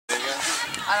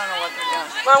I don't know what they're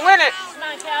doing. Come on, win it. Come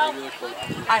on, Cal.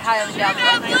 I highly doubt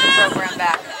they're going to get the program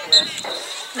back.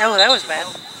 No, that was bad.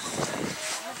 There's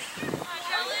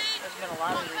been a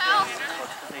lot of regrets.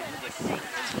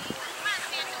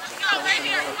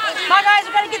 Come on, guys,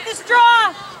 we got to get this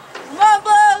draw. Come on,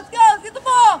 Blue, let's go, let's get the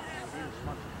ball.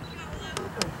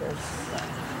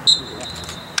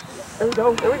 There we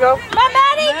go, there we go. Come on,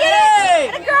 Maddie, get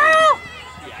it! Get a girl!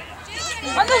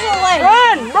 Run those little legs.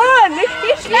 Run!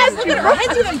 Yes, look at her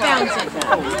head's even bouncing.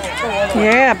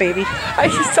 Yeah, baby.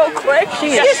 She's so quick.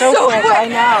 She is so quick. I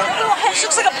know. Her little head, she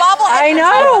looks like a bobblehead. I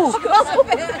know. Let's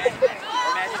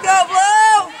go,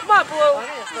 Blue! Come on, Blue.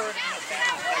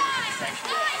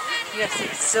 Yes,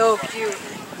 it's so cute.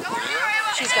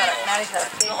 She's got it. Maddie's got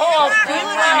it. Oh, good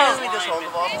one. We just hold the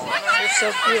ball. You're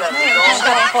so cute. She's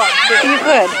got a club, too. You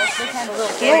could.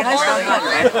 Yeah.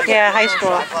 Yeah, high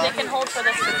school. They can hold for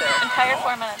this entire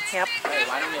 4 minutes. Yep.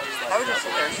 I would just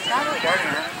sit there. She's not really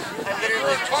guarding her. I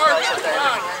literally just probably sit there.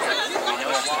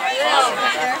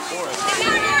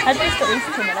 At least 2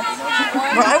 minutes.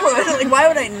 Well, I would. Like, why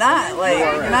would I not? Like,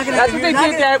 you're not gonna. That's what they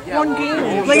did that one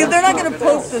game. Like, if they're not gonna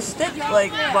poke the stick,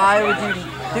 like, why would you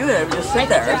do that? Just sit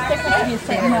there. Come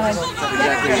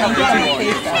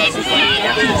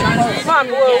on,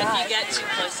 Blue.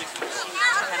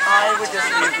 I would just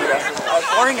use the rest of it. As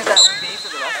boring as that would be for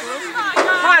the rest of us.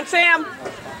 Come on, Sam.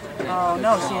 Oh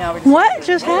no! See now. What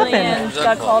just happened? And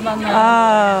got called on their.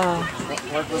 Oh.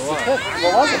 What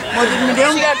did we do?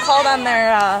 She got called on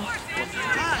their.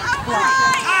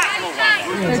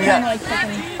 They're kind of like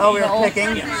picking. Oh, we were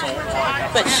picking.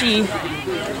 But she.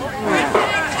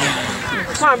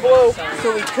 Come on, Blue. So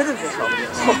we could have just helped you.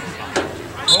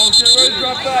 Oh, get ready to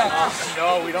drop back. No,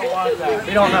 we don't want that.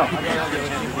 We don't know.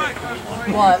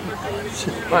 What?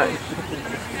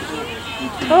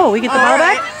 Oh, we get the ball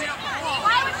back?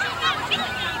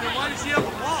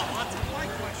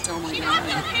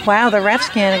 Wow, the refs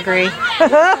can't agree.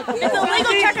 It's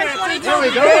illegal check on 22. There we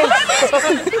go.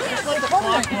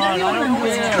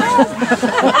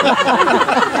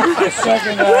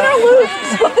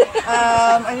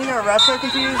 I think our refs are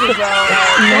confused as well.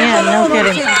 Yeah, no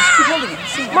kidding.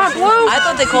 Come on, Blue. I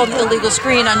thought they called an illegal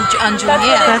screen on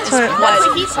Julianne. That's what. That's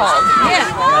what he called.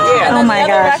 Yeah. Oh my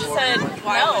gosh. The other ref said,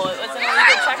 no, it was an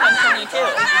illegal check on 22.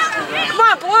 Come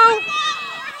on, Blue.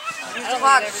 Use the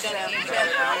clock. Use the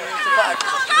clock.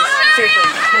 Seriously,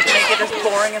 make it as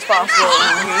boring as possible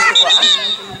and use the clock.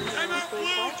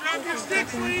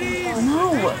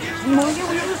 No. No, you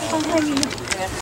were fine.